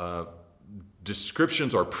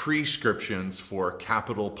descriptions or prescriptions for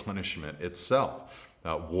capital punishment itself.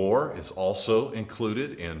 War is also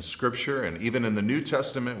included in Scripture, and even in the New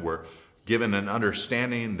Testament, we're given an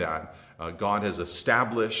understanding that God has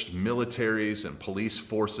established militaries and police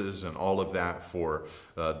forces and all of that for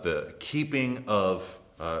the keeping of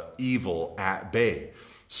evil at bay.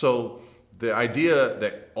 So the idea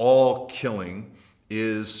that all killing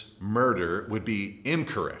is murder would be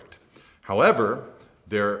incorrect. However,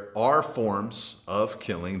 there are forms of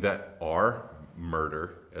killing that are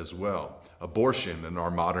murder as well. Abortion in our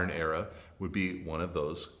modern era would be one of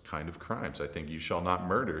those kind of crimes. I think you shall not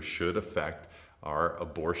murder should affect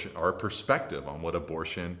our perspective on what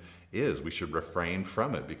abortion is. We should refrain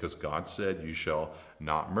from it because God said you shall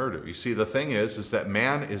not murder. You see, the thing is that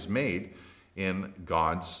man is made in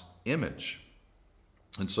God's image.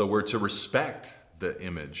 And so we're to respect the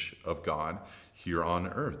image of God here on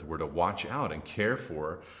earth. We're to watch out and care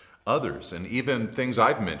for others. And even things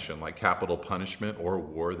I've mentioned, like capital punishment or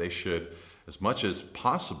war, they should, as much as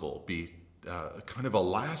possible, be kind of a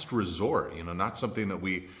last resort, not something that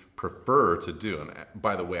we prefer to do. And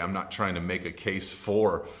by the way, I'm not trying to make a case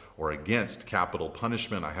for or against capital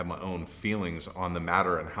punishment. I have my own feelings on the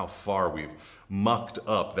matter and how far we've mucked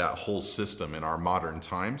up that whole system in our modern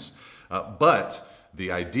times. But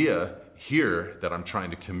the idea here that I'm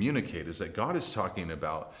trying to communicate is that God is talking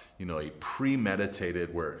about, a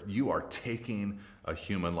premeditated, where you are taking a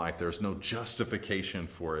human life. There's no justification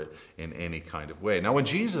for it in any kind of way. Now, when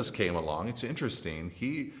Jesus came along, it's interesting,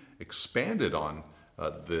 he expanded on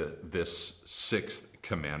this sixth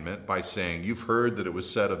commandment by saying, "You've heard that it was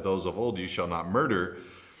said of those of old, you shall not murder.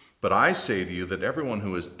 But I say to you that everyone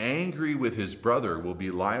who is angry with his brother will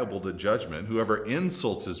be liable to judgment. Whoever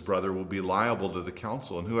insults his brother will be liable to the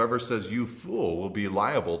council. And whoever says, 'You fool,' will be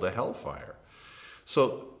liable to hellfire."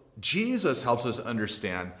 So Jesus helps us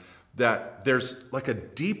understand that there's like a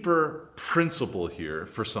deeper principle here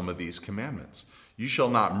for some of these commandments. You shall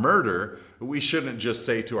not murder. We shouldn't just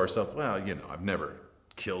say to ourselves, well, I've never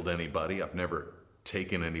killed anybody. I've never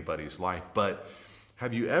taken anybody's life. But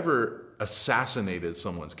have you ever assassinated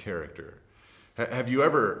someone's character? Have you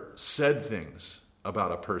ever said things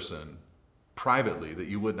about a person privately that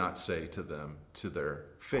you would not say to them to their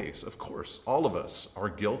face? Of course, all of us are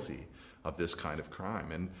guilty of this kind of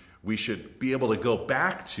crime. And we should be able to go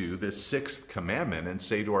back to this sixth commandment and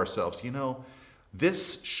say to ourselves,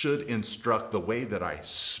 this should instruct the way that I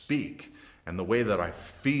speak and the way that I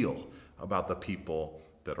feel about the people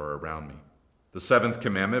that are around me. The seventh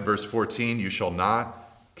commandment, verse 14, you shall not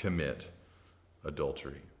commit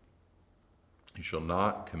adultery. You shall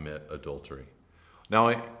not commit adultery. Now,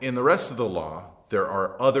 in the rest of the law, there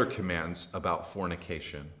are other commands about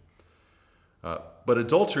fornication. But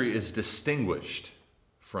adultery is distinguished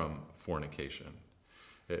from fornication.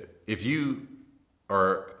 If you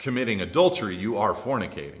are committing adultery, you are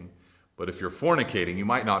fornicating. But if you're fornicating, you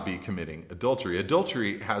might not be committing adultery.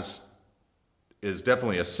 Adultery is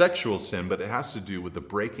definitely a sexual sin, but it has to do with the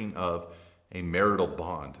breaking of a marital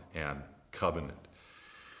bond and covenant.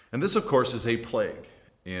 And this, of course, is a plague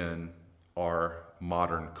in our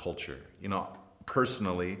modern culture.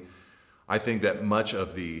 Personally, I think that much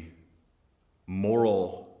of the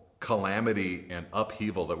moral calamity and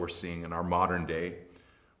upheaval that we're seeing in our modern day,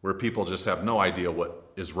 where people just have no idea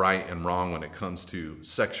what is right and wrong when it comes to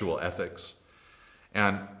sexual ethics,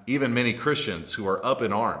 and even many Christians who are up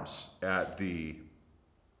in arms at the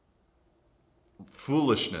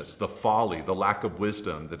foolishness, the folly, the lack of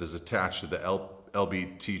wisdom that is attached to the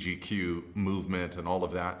LGBTQ movement and all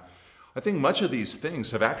of that. I think much of these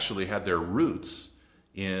things have actually had their roots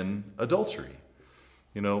in adultery.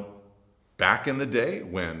 Back in the day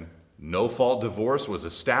when no-fault divorce was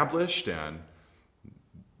established and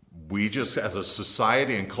we just as a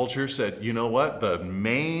society and culture said, the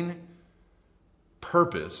main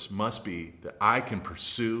purpose must be that I can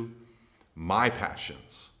pursue my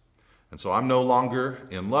passions. And so I'm no longer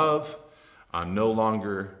in love. I'm no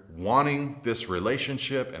longer wanting this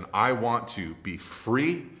relationship, and I want to be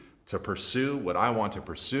free to pursue what I want to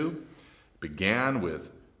pursue. It began with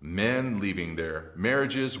men leaving their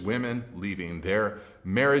marriages, women leaving their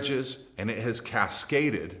marriages, and it has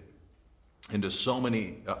cascaded into so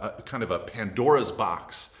many, kind of a Pandora's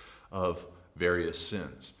box of various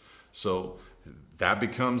sins. So that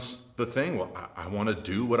becomes the thing. Well, I want to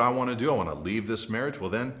do what I want to do. I want to leave this marriage. Well,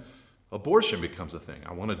 then abortion becomes a thing.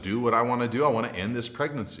 I want to do what I want to do. I want to end this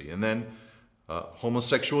pregnancy. And then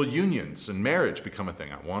homosexual unions and marriage become a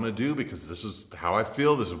thing. I want to do because this is how I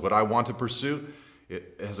feel. This is what I want to pursue.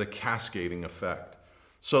 It has a cascading effect.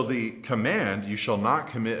 So the command, you shall not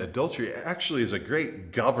commit adultery, actually is a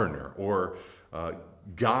great governor or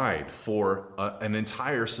guide for an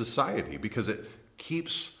entire society, because it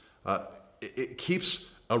keeps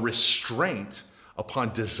a restraint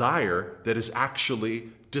upon desire that is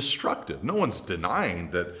actually destructive. No one's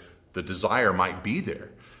denying that the desire might be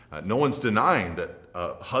there. No one's denying that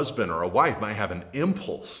a husband or a wife might have an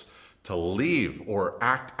impulse to leave or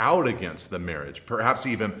act out against the marriage, perhaps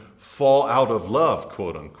even fall out of love,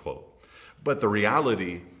 quote unquote. But the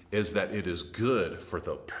reality is that it is good for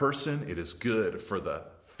the person, it is good for the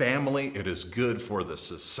family, it is good for the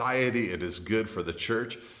society, it is good for the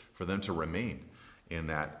church, for them to remain in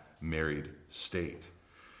that married state.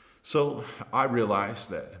 So I realize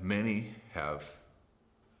that many have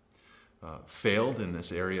failed in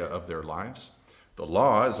this area of their lives. The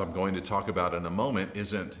law, as I'm going to talk about in a moment,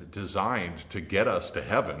 isn't designed to get us to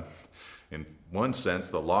heaven. In one sense,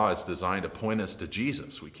 the law is designed to point us to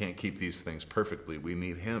Jesus. We can't keep these things perfectly. We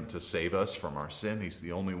need him to save us from our sin. He's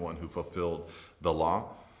the only one who fulfilled the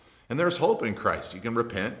law. And there's hope in Christ. You can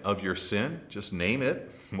repent of your sin. Just name it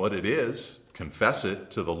what it is. Confess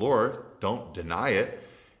it to the Lord. Don't deny it.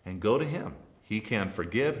 And go to him. He can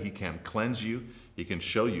forgive. He can cleanse you. He can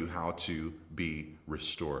show you how to be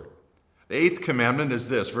restored. The eighth commandment is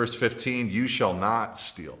this, verse 15, you shall not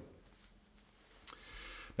steal.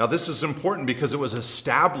 Now, this is important because it was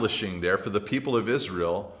establishing there for the people of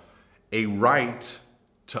Israel a right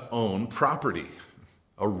to own property.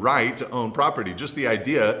 A right to own property. Just the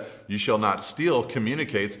idea, you shall not steal,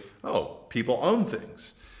 communicates, people own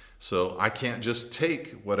things. So I can't just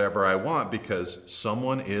take whatever I want because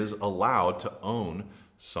someone is allowed to own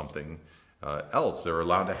something else. They're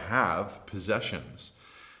allowed to have possessions.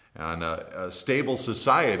 And a stable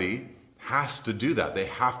society has to do that. They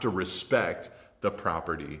have to respect the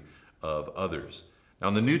property of others. Now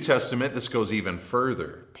in the New Testament, this goes even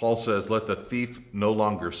further. Paul says, let the thief no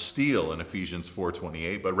longer steal in Ephesians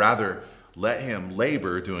 4:28, but rather let him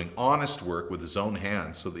labor doing honest work with his own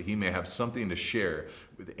hands so that he may have something to share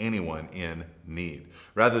with anyone in need.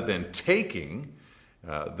 Rather than taking,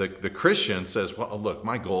 the Christian says, well, look,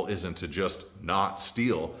 my goal isn't to just not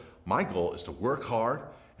steal. My goal is to work hard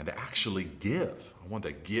and to actually give. I want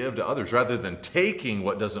to give to others. Rather than taking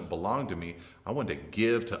what doesn't belong to me, I want to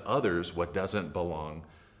give to others what doesn't belong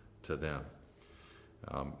to them.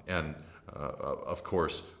 Of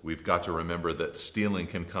course, we've got to remember that stealing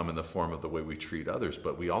can come in the form of the way we treat others,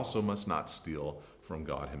 but we also must not steal from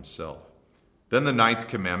God himself. Then the ninth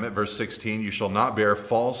commandment, verse 16, you shall not bear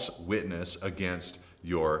false witness against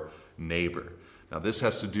your neighbor. Now this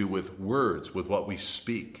has to do with words, with what we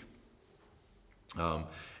speak.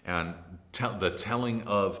 And the telling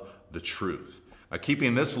of the truth.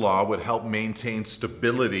 Keeping this law would help maintain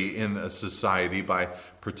stability in a society by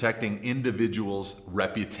protecting individuals'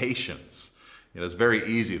 reputations. It's very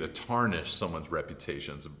easy to tarnish someone's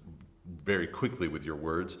reputations very quickly with your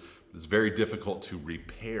words. It's very difficult to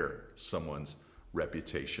repair someone's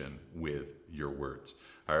reputation with your words.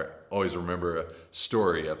 I always remember a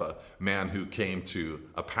story of a man who came to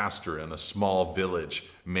a pastor in a small village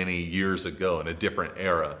many years ago in a different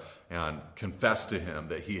era and confessed to him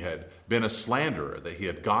that he had been a slanderer, that he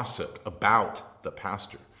had gossiped about the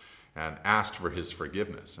pastor and asked for his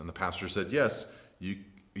forgiveness. And the pastor said, yes,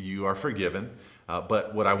 you are forgiven,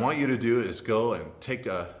 but what I want you to do is go and take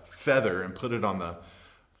a feather and put it on the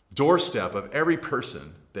doorstep of every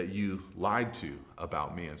person that you lied to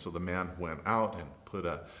about me. And so the man went out and put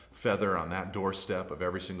a feather on that doorstep of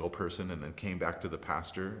every single person and then came back to the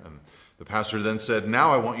pastor. And the pastor then said,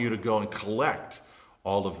 now I want you to go and collect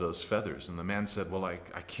all of those feathers. And the man said, well, I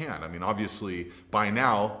can't. I mean, obviously, by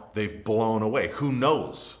now, they've blown away. Who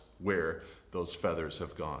knows where those feathers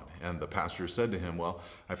have gone? And the pastor said to him, well,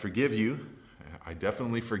 I forgive you. I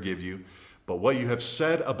definitely forgive you. But what you have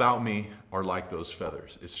said about me are like those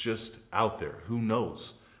feathers. It's just out there. Who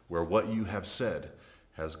knows where what you have said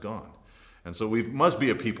has gone? And so we must be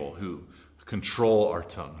a people who control our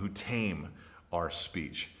tongue, who tame our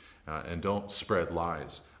speech, and don't spread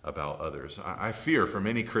lies about others. I fear for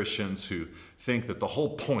many Christians who think that the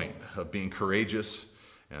whole point of being courageous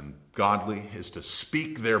and godly is to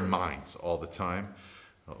speak their minds all the time.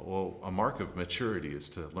 Well, a mark of maturity is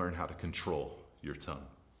to learn how to control your tongue.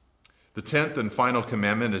 The 10th and final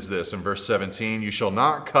commandment is this in verse 17, you shall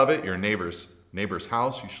not covet your neighbor's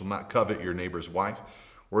house, you shall not covet your neighbor's wife,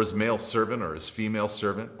 or his male servant, or his female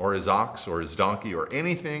servant, or his ox, or his donkey, or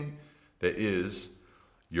anything that is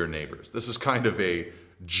your neighbor's. This is kind of a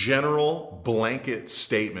general blanket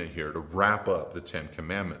statement here to wrap up the 10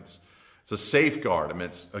 commandments. It's a safeguard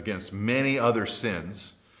against many other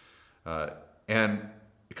sins, and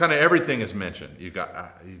kind of everything is mentioned. You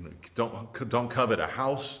got don't covet a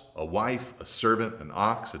house, a wife, a servant, an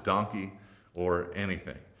ox, a donkey, or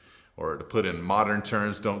anything. Or to put in modern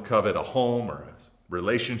terms, don't covet a home or a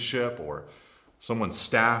relationship or someone's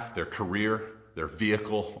staff, their career, their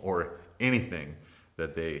vehicle, or anything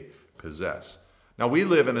that they possess. Now, we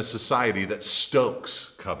live in a society that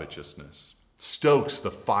stokes covetousness, stokes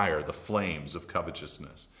the fire, the flames of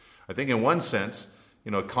covetousness. I think in one sense,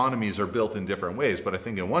 economies are built in different ways, but I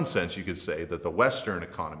think in one sense you could say that the Western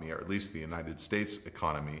economy, or at least the United States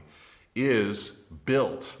economy, is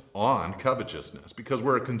built on covetousness because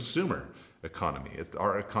we're a consumer economy.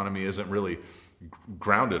 Our economy isn't really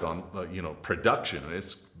grounded on production.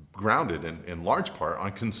 It's grounded in large part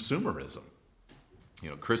on consumerism.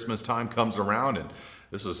 Christmas time comes around and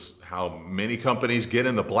this is how many companies get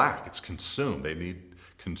in the black. It's consumed. They need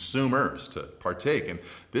consumers to partake. And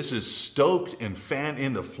this is stoked and fanned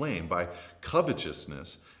into flame by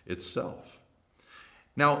covetousness itself.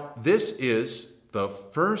 Now, this is the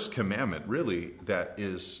first commandment, really, that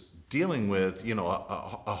is dealing with,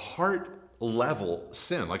 a heart level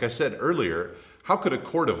sin. Like I said earlier, how could a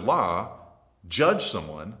court of law judge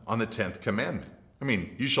someone on the 10th commandment? I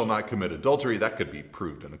mean, you shall not commit adultery. That could be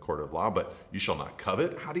proved in a court of law, but you shall not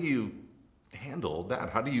covet. How do you handle that?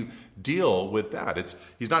 How do you deal with that?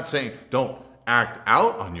 He's not saying don't act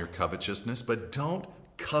out on your covetousness, but don't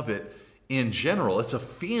covet in general. It's a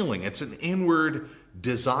feeling. It's an inward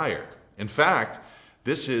desire. In fact,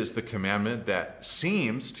 this is the commandment that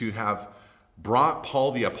seems to have brought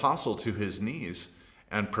Paul the apostle to his knees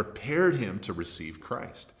and prepared him to receive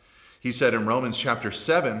Christ. He said in Romans chapter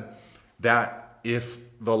 7 that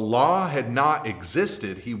if the law had not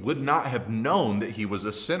existed, he would not have known that he was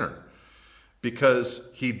a sinner, because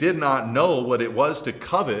he did not know what it was to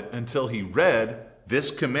covet until he read this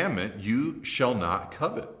commandment, you shall not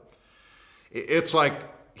covet. It's like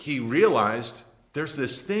he realized there's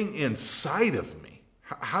this thing inside of me.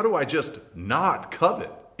 How do I just not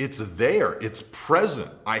covet? It's there. It's present.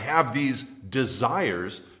 I have these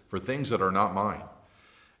desires for things that are not mine.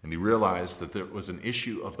 And he realized that there was an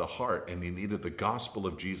issue of the heart, and he needed the gospel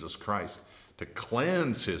of Jesus Christ to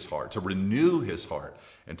cleanse his heart, to renew his heart,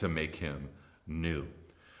 and to make him new.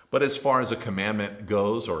 But as far as a commandment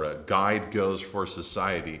goes, or a guide goes for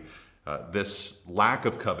society, this lack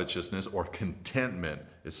of covetousness or contentment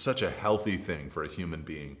is such a healthy thing for a human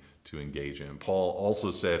being to engage in. Paul also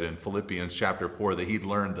said in Philippians chapter 4 that he'd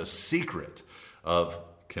learned the secret of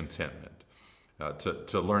contentment,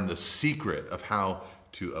 to learn the secret of how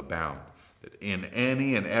to abound, that in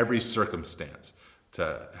any and every circumstance,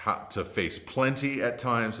 to face plenty at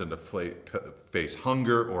times and to face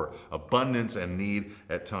hunger or abundance and need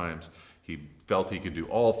at times. He felt he could do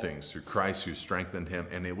all things through Christ who strengthened him,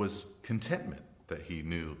 and it was contentment that he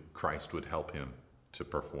knew Christ would help him to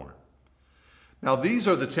perform. Now, these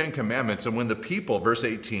are the 10 commandments, and when the people, verse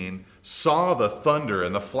 18, saw the thunder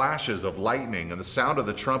and the flashes of lightning and the sound of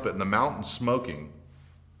the trumpet and the mountain smoking,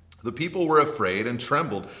 the people were afraid and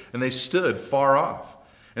trembled, and they stood far off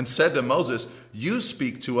and said to Moses, you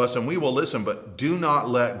speak to us and we will listen, but do not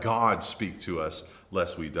let God speak to us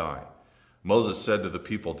lest we die. Moses said to the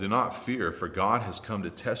people, do not fear, for God has come to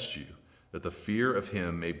test you, that the fear of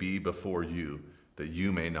him may be before you, that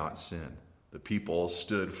you may not sin. The people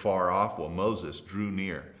stood far off while Moses drew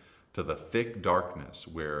near to the thick darkness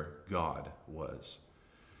where God was.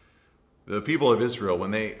 The people of Israel,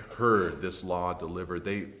 when they heard this law delivered,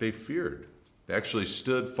 they feared. They actually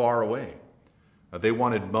stood far away. They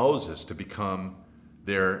wanted Moses to become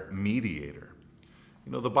their mediator.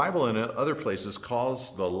 The Bible in other places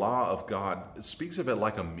calls the law of God, speaks of it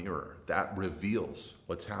like a mirror that reveals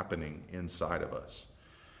what's happening inside of us.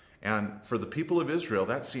 And for the people of Israel,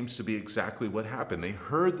 that seems to be exactly what happened. They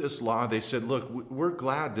heard this law. They said, look, we're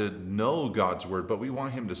glad to know God's word, but we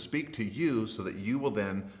want him to speak to you so that you will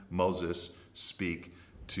then, Moses, speak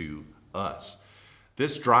to us.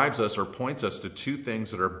 This drives us or points us to two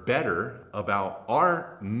things that are better about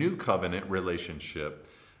our new covenant relationship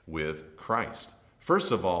with Christ.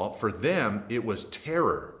 First of all, for them, it was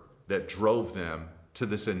terror that drove them to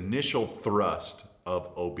this initial thrust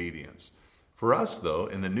of obedience. For us, though,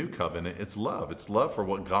 in the new covenant, it's love. It's love for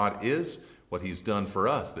what God is, what he's done for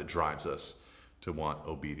us, that drives us to want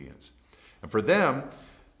obedience. And for them,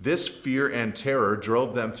 this fear and terror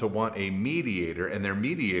drove them to want a mediator, and their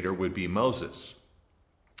mediator would be Moses.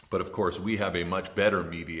 But of course, we have a much better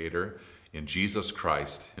mediator in Jesus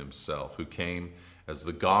Christ himself, who came as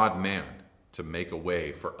the God-man to make a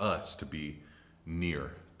way for us to be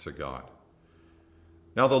near to God.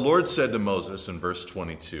 Now the Lord said to Moses in verse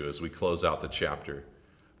 22, as we close out the chapter,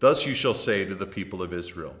 thus you shall say to the people of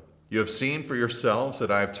Israel, you have seen for yourselves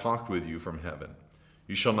that I have talked with you from heaven.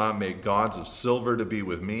 You shall not make gods of silver to be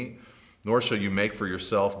with me, nor shall you make for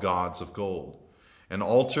yourself gods of gold. An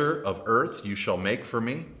altar of earth you shall make for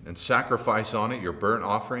me, and sacrifice on it your burnt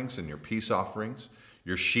offerings and your peace offerings,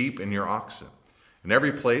 your sheep and your oxen. In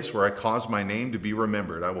every place where I cause my name to be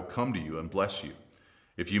remembered, I will come to you and bless you.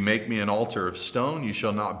 If you make me an altar of stone, you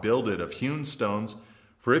shall not build it of hewn stones,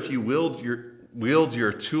 for if you wield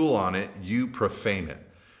your tool on it, you profane it.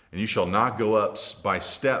 And you shall not go up by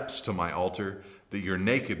steps to my altar, that your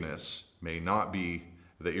nakedness be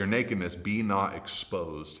not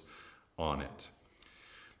exposed on it.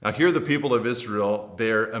 Now here the people of Israel,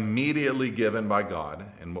 they're immediately given by God,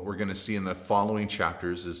 and what we're going to see in the following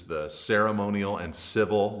chapters is the ceremonial and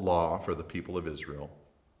civil law for the people of Israel.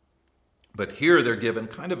 But here they're given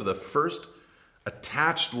kind of the first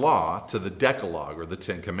attached law to the Decalogue or the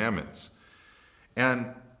Ten Commandments.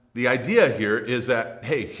 And the idea here is that,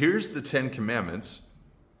 hey, here's the Ten Commandments.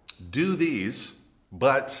 Do these,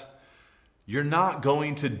 but you're not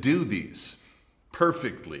going to do these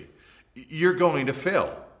perfectly. You're going to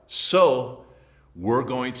fail. So we're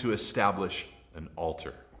going to establish an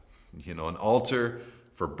altar. An altar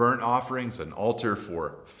for burnt offerings, an altar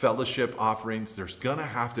for fellowship offerings. There's going to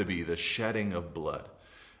have to be the shedding of blood.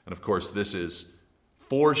 And of course, this is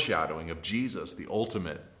foreshadowing of Jesus, the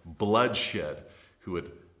ultimate bloodshed, who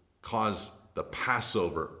would cause the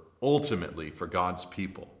Passover ultimately for God's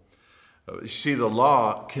people. You see, the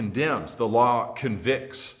law condemns, the law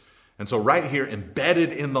convicts. And so right here,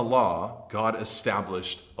 embedded in the law, God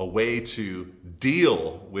established a way to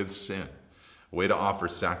deal with sin, a way to offer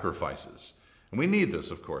sacrifices. And we need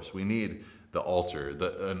this, of course. We need the altar.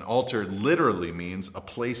 An altar literally means a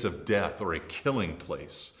place of death or a killing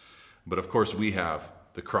place. But of course, we have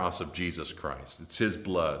the cross of Jesus Christ. It's his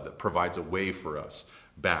blood that provides a way for us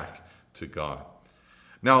back to God.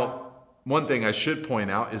 Now, one thing I should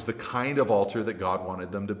point out is the kind of altar that God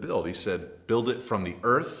wanted them to build. He said, build it from the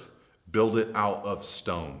earth, build it out of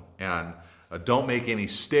stone. And don't make any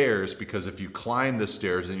stairs, because if you climb the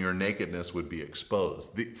stairs, then your nakedness would be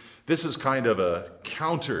exposed. This is kind of a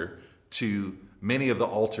counter to many of the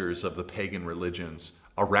altars of the pagan religions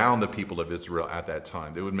around the people of Israel at that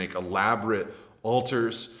time. They would make elaborate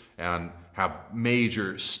altars and have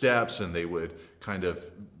major steps, and they would kind of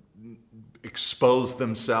expose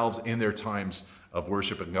themselves in their times of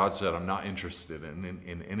worship. And God said, I'm not interested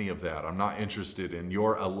in any of that. I'm not interested in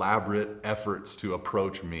your elaborate efforts to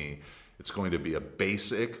approach me. It's going to be a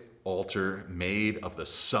basic altar made of the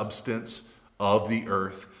substance of the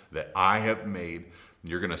earth that I have made.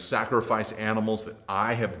 You're going to sacrifice animals that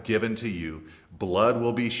I have given to you. Blood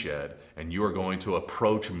will be shed, and you are going to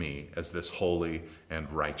approach me as this holy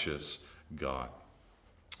and righteous God.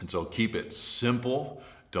 And so keep it simple.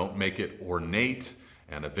 Don't make it ornate.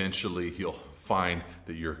 And eventually you'll find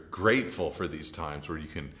that you're grateful for these times where you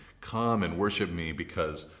can come and worship me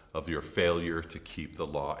because of your failure to keep the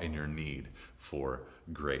law and your need for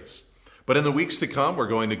grace. But in the weeks to come, we're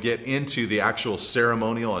going to get into the actual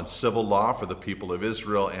ceremonial and civil law for the people of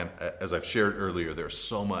Israel. And as I've shared earlier, there's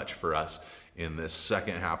so much for us in this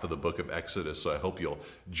second half of the book of Exodus. So I hope you'll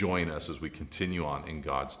join us as we continue on in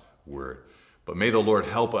God's word. But may the Lord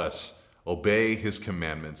help us obey his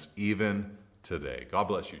commandments even today. God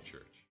bless you, church.